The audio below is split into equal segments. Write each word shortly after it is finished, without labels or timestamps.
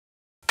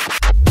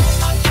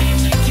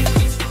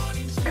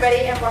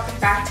everybody, and welcome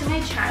back to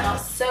my channel.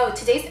 So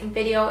today's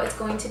video is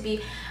going to be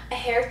a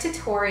hair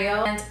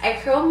tutorial, and I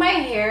curl my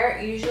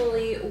hair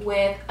usually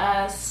with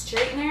a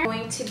straightener. I'm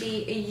going to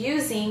be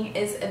using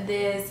is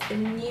this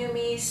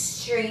Numi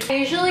straightener. I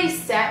usually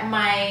set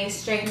my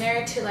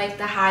straightener to like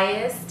the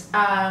highest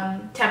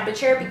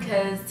temperature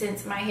because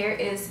since my hair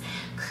is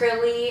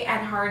curly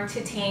and hard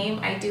to tame,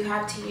 I do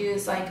have to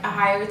use like a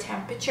higher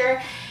temperature.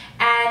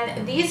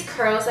 And these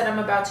curls that I'm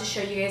about to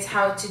show you guys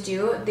how to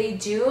do, they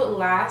do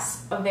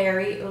last a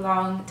very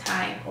long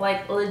time,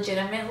 like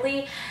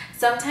legitimately.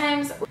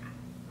 Sometimes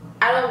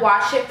I don't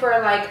wash it for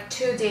like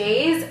 2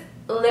 days.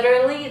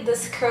 Literally,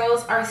 these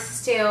curls are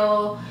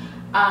still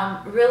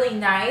really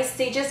nice.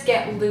 They just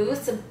get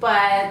loose,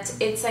 but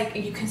it's like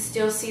you can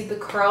still see the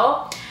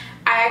curl.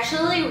 I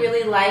actually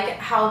really like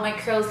how my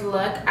curls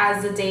look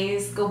as the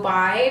days go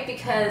by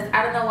because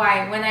I don't know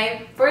why. When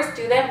I first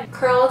do them,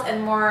 curled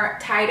and more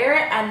tighter,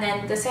 and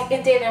then the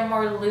second day they're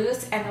more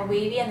loose and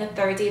wavy, and the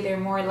third day they're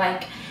more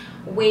like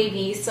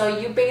wavy. So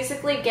you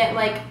basically get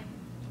like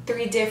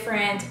 3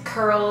 different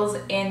curls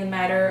in a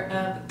matter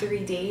of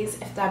 3 days,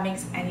 if that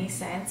makes any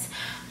sense.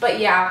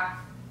 But yeah,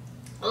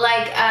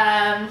 like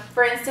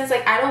for instance,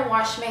 like I don't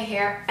wash my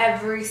hair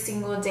every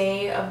single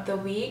day of the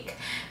week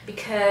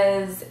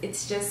because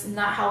it's just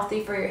not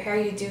healthy for your hair.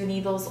 You do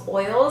need those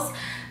oils.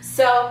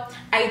 So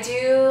I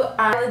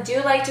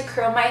do like to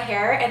curl my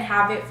hair and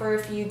have it for a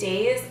few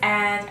days,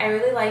 and I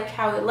really like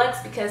how it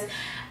looks because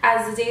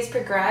as the days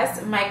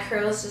progress, my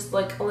curls just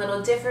look a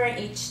little different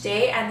each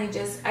day, and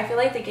I feel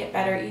like they get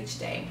better each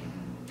day.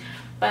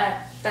 But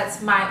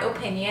that's my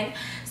opinion.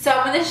 So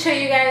I'm going to show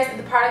you guys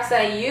the products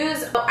that I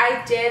use. So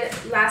I did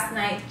last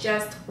night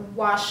just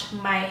wash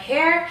my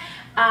hair,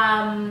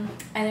 and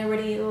I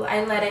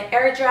let it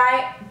air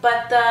dry.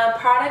 But the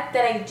product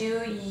that I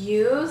do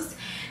use,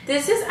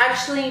 this is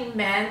actually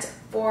meant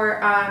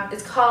for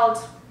it's called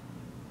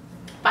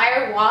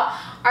Firewall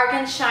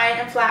Argan Shine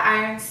and Flat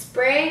Iron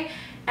Spray,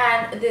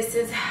 and this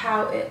is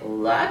how it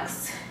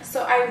looks.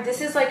 So this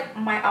is like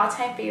my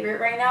all-time favorite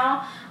right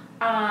now.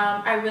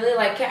 I really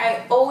like it.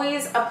 I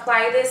always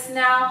apply this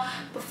now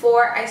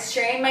before I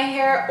straighten my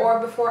hair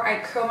or before I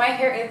curl my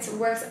hair. It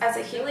works as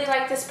a healer.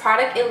 Like this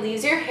product, it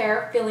leaves your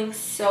hair feeling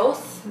so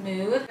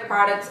smooth. The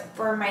products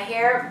for my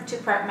hair to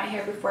prep my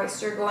hair before I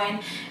start going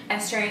and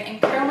straighten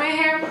and curl my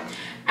hair.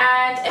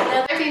 And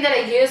another thing that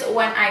I use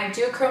when I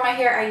do curl my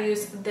hair, I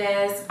use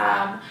this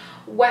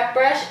wet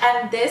brush,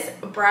 and this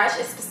brush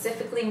is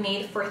specifically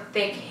made for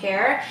thick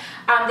hair.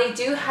 They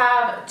do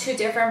have 2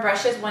 different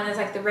brushes. One is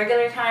like the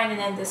regular kind, and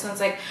then this one's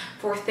like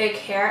for thick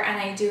hair,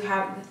 and I do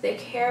have the thick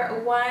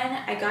hair one.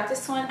 I got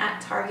this one at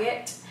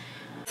Target.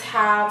 I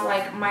have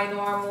like my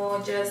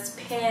normal just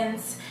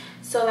pins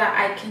so that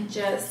I can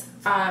just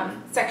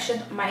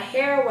section my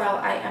hair while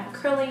I am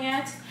curling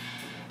it.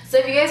 So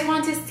if you guys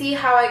want to see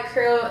how I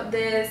curl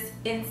this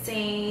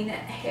insane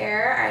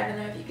hair, I don't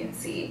know if you can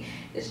see,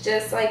 it's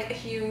just like a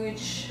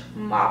huge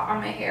mop on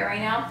my hair right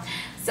now.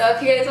 So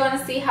if you guys want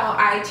to see how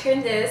I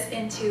turn this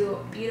into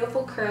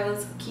beautiful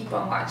curls, keep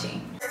on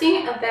watching. First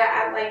thing that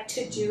I like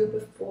to do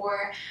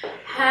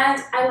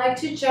beforehand, I like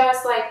to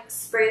just like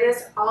spray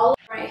this all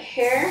over my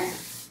hair.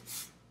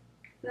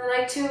 And I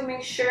like to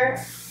make sure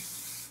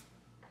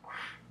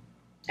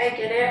I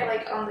get it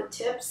like on the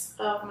tips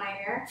of my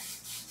hair.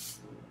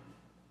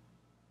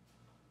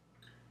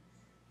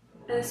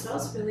 And it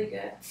smells really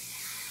good.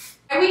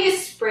 When you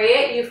spray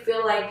it, you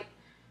feel like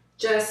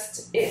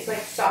it's like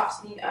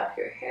softening up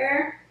your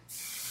hair.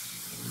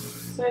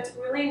 So it's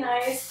really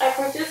nice. I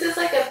purchased this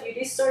like a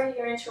beauty store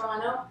here in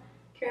Toronto.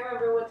 Can't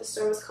remember what the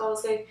store was called.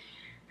 It's like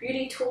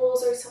Beauty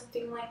Tools or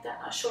something like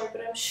that. Not sure,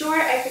 but I'm sure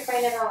I can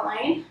find it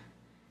online.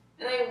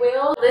 And I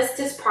will list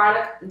this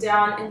product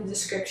down in the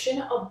description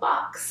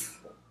box.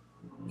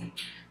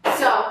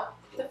 So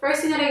the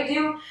first thing that I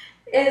do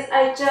is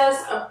I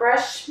just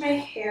brush my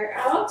hair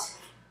out.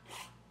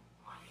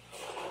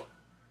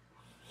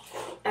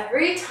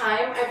 Every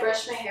time I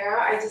brush my hair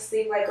out, I just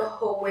leave like a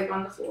whole wig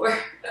on the floor.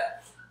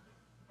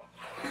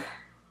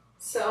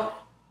 So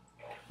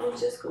I'm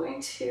just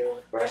going to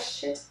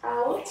brush it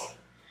out,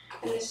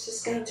 and it's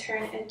just going to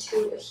turn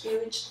into a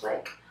huge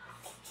like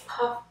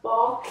puff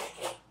ball.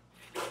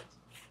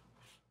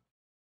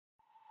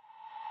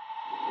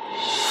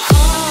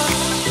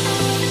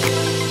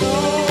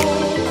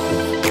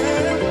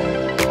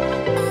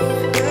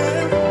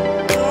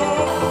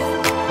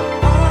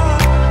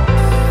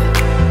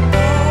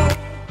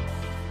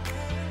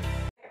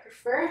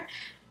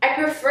 I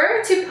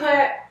prefer to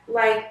put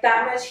like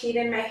that much heat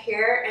in my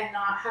hair and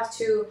not have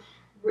to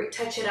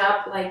touch it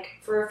up like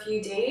for a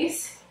few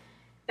days,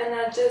 and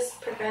that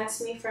just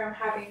prevents me from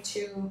having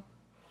to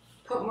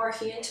put more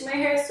heat into my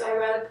hair. So I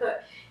rather put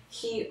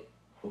heat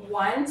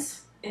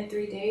once in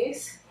 3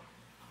 days.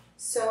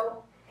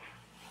 So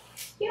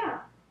yeah,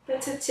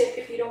 that's a tip.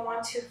 If you don't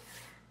want to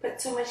put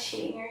so much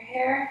heat in your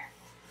hair,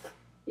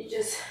 you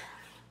just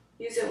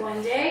use it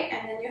 1 day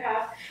and then you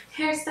have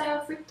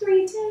hairstyle for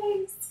 3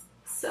 days.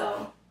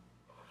 So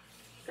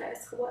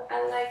that's what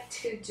I like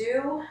to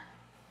do.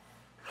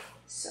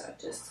 So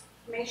just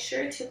make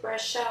sure to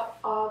brush out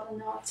all the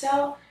knots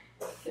out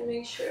and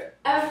make sure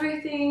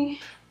everything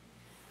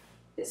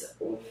is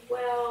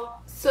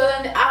well. So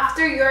then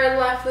after you're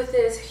left with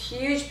this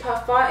huge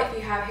puff ball, if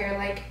you have hair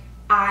like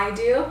I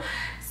do,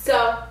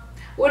 so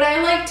what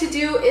I like to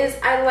do is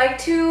I like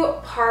to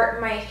part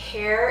my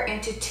hair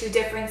into two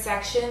different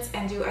sections,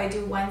 and I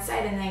do one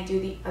side and then I do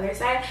the other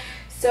side.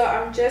 So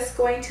I'm just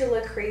going to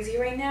look crazy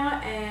right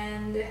now,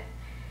 and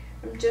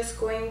I'm just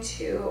going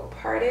to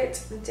part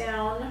it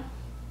down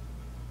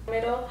the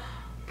middle,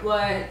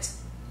 but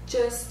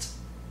just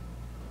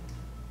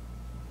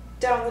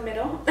down the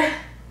middle.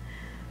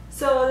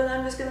 So then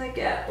I'm just gonna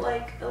get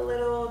like a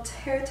little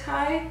hair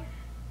tie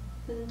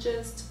and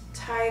just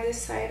tie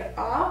this side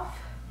off.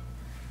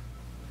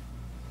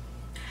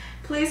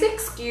 Please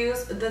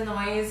excuse the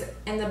noise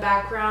in the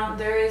background.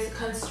 There is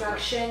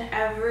construction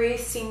every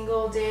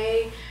single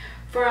day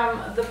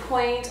from the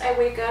point I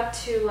wake up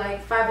to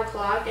like 5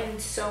 o'clock, and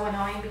it's so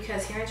annoying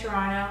because here in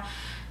Toronto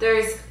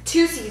there's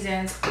two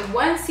seasons.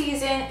 One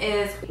season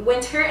is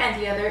winter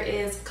and the other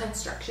is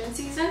construction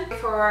season.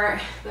 For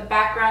the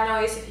background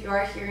noise, if you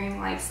are hearing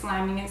like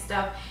slamming and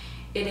stuff,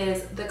 it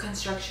is the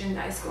construction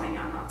that is going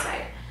on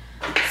outside.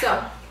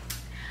 So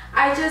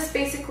I just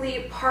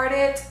basically part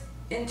it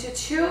into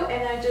two,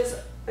 and I just,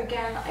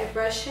 again, I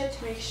brush it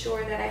to make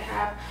sure that I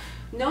have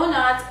no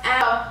knots.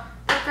 And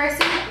the first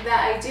thing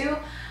that I do,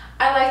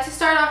 I like to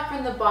start off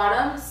from the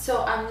bottom,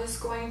 so I'm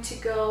just going to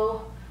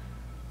go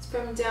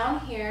from down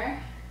here.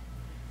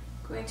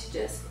 I'm going to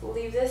just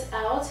leave this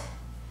out,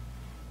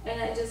 and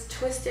I just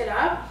twist it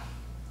up,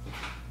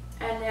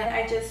 and then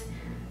I just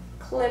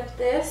clip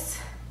this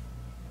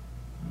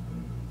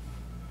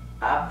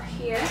up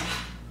here.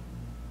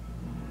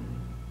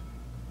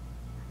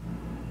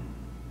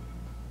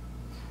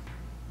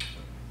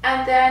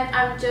 And then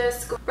I'm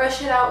just going to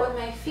brush it out with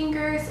my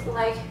fingers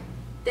like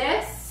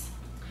this.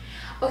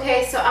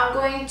 Okay, so I'm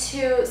going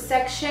to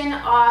section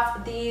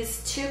off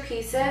these two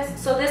pieces.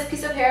 So this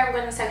piece of hair, I'm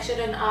going to section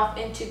it off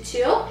into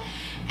two.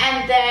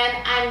 And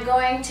then I'm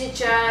going to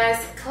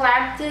just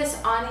clamp this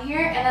on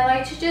here. And I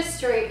like to just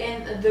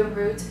straighten the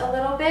roots a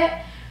little bit.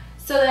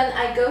 So then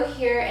I go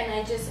here and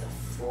I just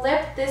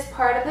flip this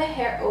part of the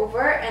hair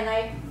over, and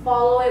I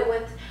follow it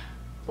with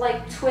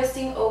like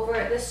twisting over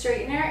the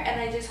straightener,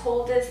 and I just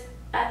hold this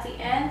at the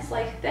ends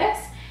like this,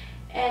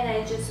 and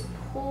I just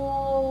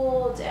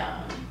pull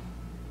down,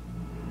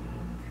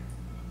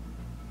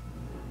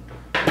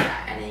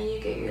 and then you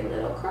get your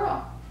little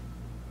curl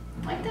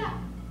like that.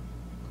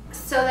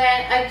 So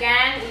then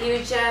again,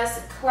 you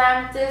just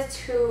clamp this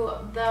to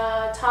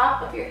the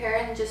top of your hair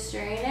and just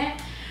straighten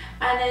it,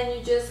 and then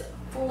you just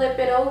flip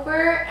it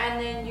over, and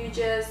then you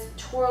just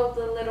twirl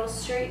the little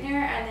straightener,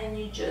 and then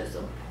you just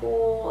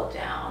pull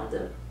down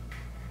the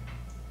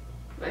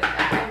like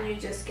that, and you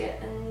just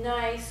get a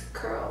nice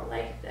curl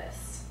like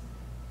this.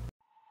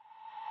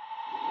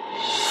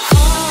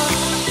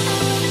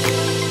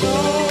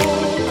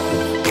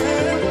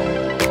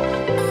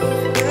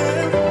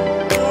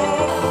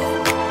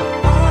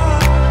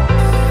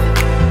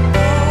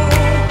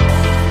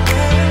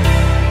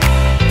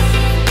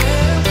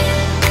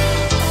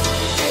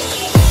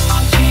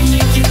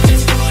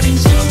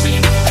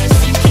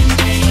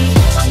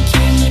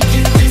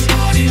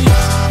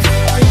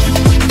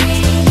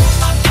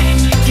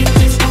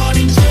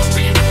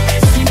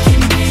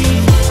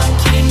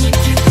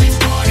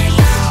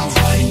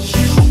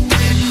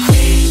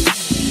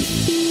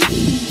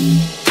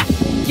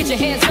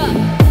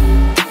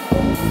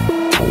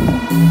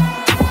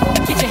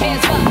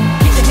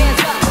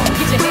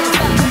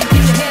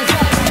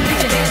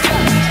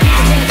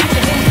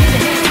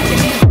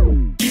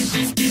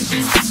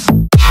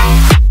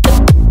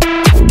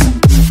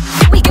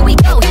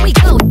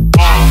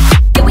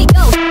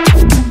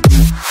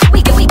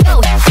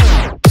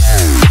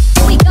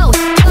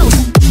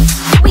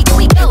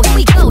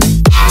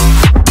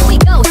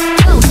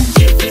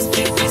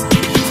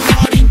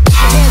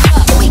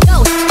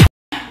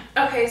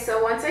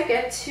 So once I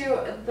get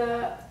to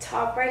the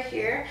top right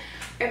here,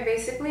 I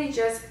basically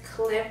just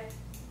clip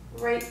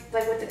right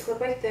like with the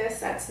clip like this.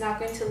 That's not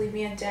going to leave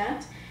me a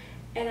dent,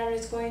 and I'm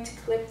just going to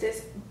clip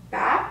this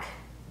back,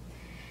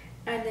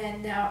 and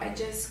then now I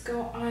just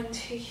go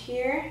onto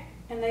here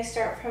and I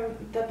start from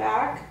the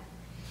back,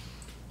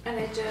 and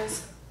I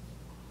just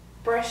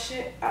brush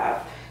it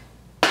up,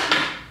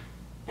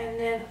 and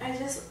then I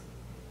just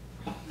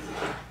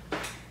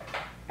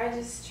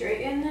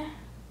straighten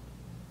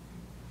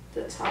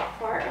the top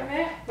part of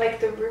it, like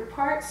the root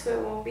part, so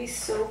it won't be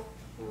so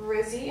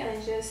frizzy, and I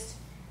just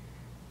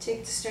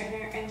take the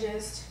straightener and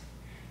just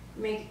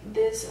make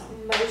this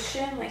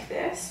motion like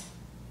this,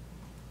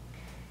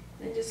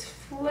 and just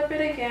flip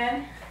it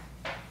again,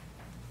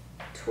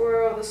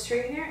 twirl the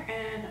straightener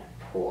and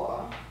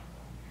pull.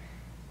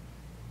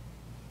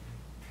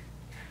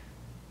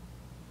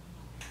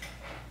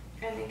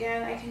 And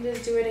again, I can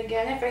just do it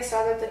again if I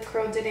saw that the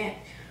curl didn't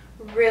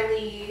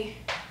really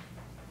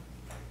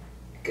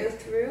go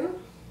through.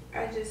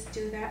 I just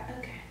do that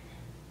again.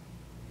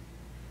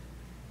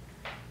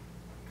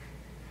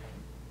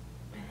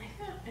 And like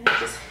that. and I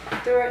just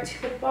throw it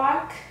to the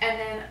back, and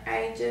then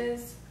I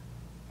just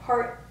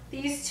part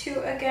these two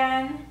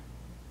again,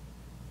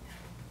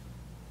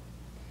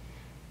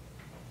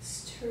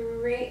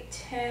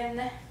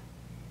 straighten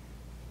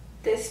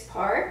this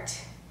part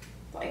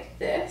like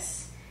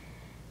this,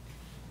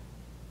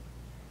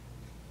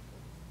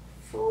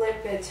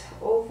 flip it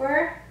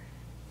over,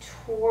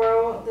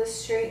 twirl the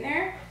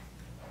straightener,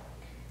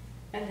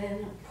 and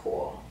then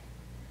pull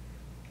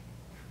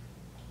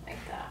like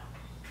that.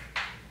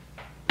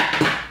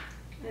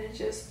 And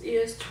you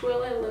just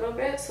twirl it a little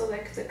bit so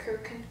like the curl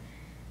can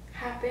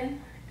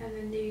happen, and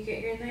then you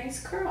get your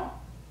nice curl.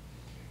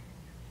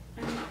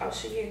 And I'll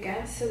show you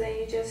again. So then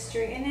you just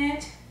straighten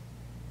it,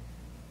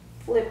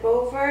 flip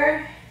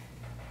over,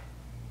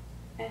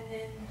 and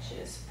then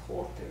just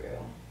pull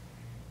through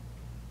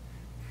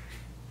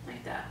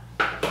like that.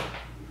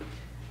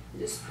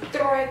 Just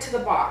throw it to the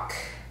back.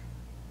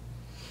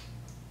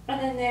 And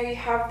then there you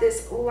have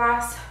this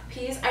last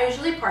piece. I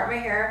usually part my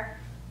hair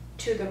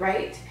to the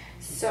right,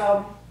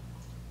 so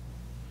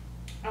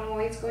I'm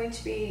always going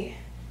to be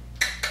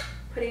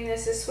putting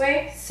this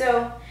way.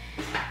 So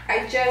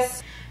I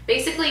just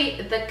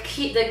basically the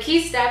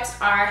key steps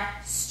are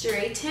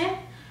straighten,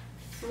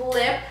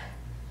 flip,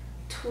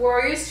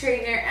 twirl your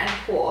straightener, and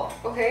pull.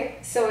 Okay,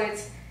 so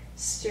it's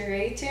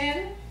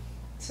straighten,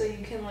 so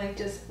you can like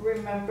just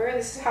remember.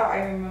 This is how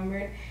I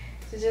remembered.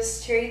 So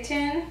just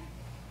straighten,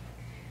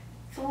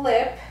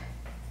 flip,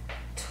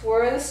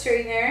 twirl the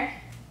straightener,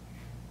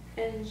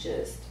 and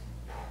just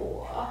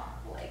pull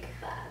like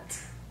that.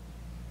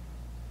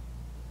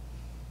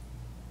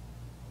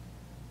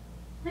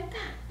 Like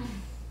that.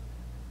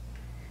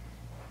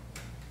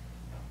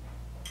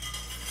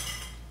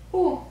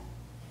 Ooh.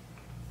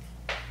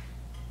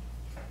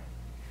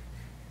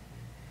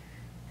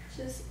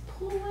 Just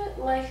pull it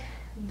like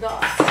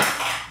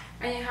that.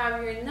 And you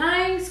have your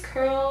nice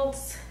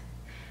curls.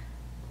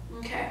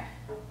 Okay.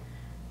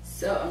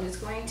 So I'm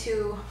just going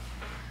to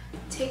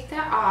take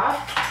that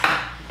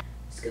off.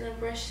 Just gonna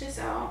brush this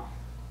out.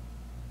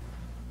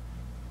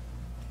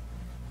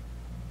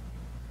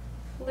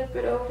 Flip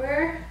it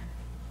over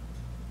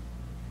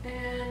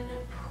and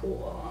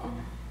pull.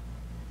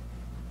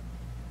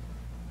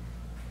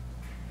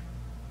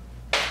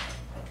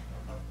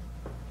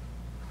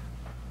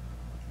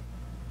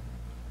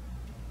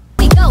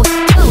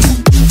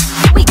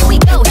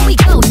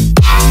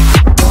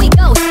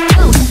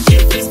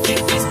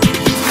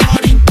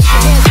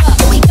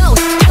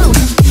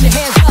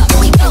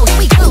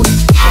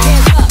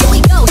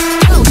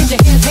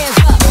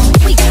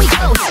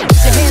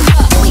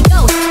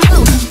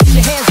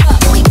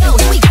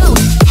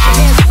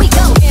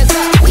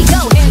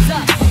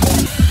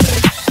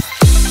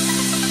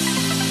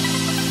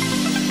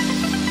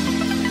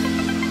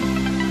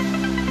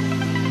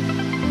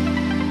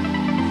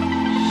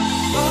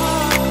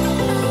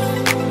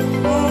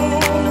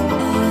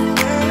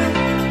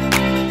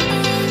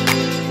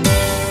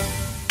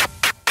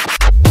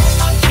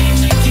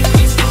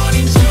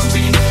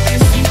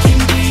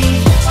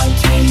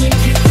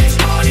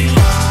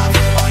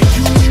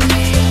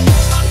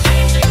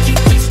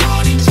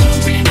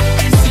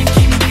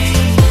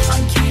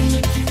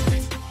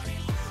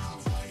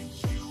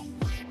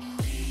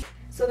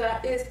 So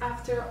that is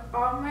after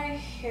all my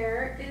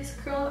hair is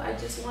curled. I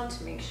just want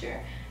to make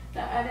sure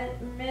that I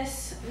didn't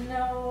miss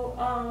no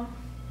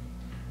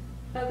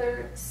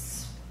other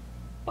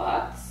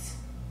spots.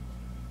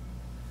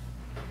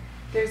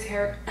 There's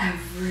hair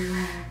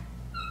everywhere.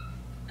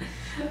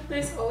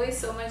 There's always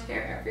so much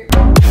hair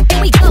everywhere.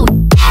 Here we go.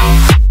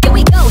 Here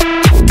we go.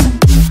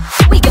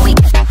 We go. We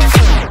go.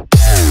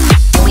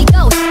 We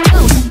go.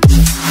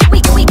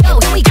 We go. We go.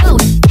 We go.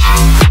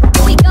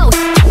 We go.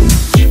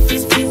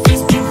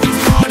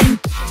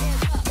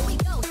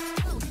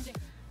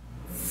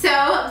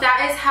 So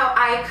that is how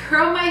I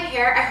curl my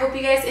hair. I hope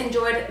you guys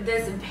enjoyed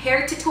this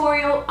hair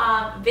tutorial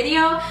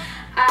video.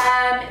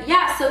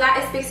 Yeah, so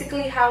that is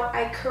basically how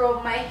I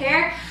curl my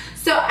hair.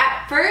 So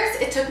at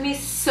first it took me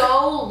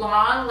so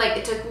long, like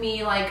it took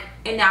me like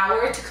an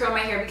hour to curl my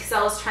hair because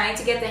I was trying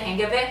to get the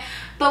hang of it.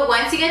 But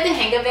once you get the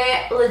hang of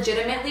it,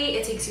 legitimately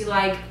it takes you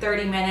like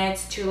 30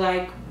 minutes to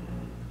like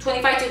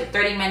 25 to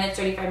 30 minutes,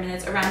 35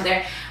 minutes, around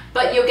there.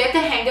 But you'll get the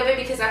hang of it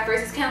because at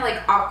first it's kind of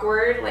like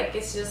awkward. Like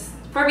it's just,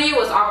 for me it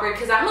was awkward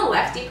because I'm a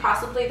lefty,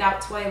 possibly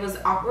that's why it was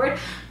awkward.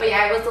 But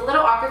yeah, it was a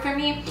little awkward for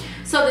me.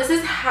 So this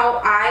is how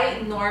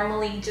I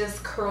normally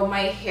just curl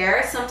my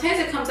hair. Sometimes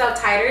it comes out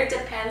tighter, it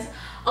depends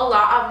a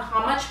lot on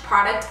how much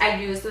product I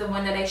use, the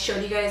one that I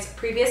showed you guys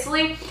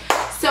previously.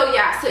 So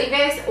yeah, so you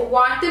guys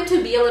want them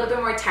to be a little bit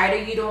more tighter.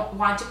 You don't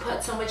want to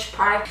put so much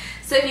product.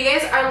 So if you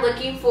guys are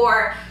looking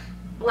for,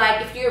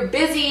 like, if you're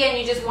busy and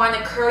you just want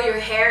to curl your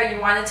hair and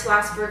you want it to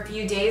last for a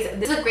few days,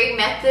 this is a great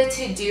method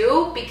to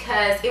do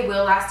because it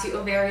will last you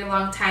a very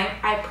long time,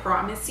 I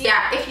promise you.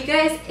 Yeah, if you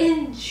guys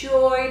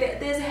enjoyed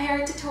this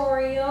hair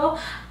tutorial,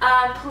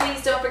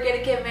 please don't forget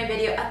to give my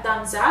video a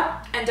thumbs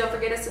up, and don't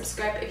forget to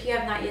subscribe if you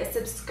have not yet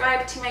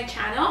subscribed to my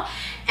channel,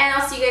 and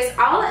I'll see you guys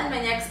all in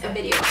my next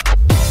video.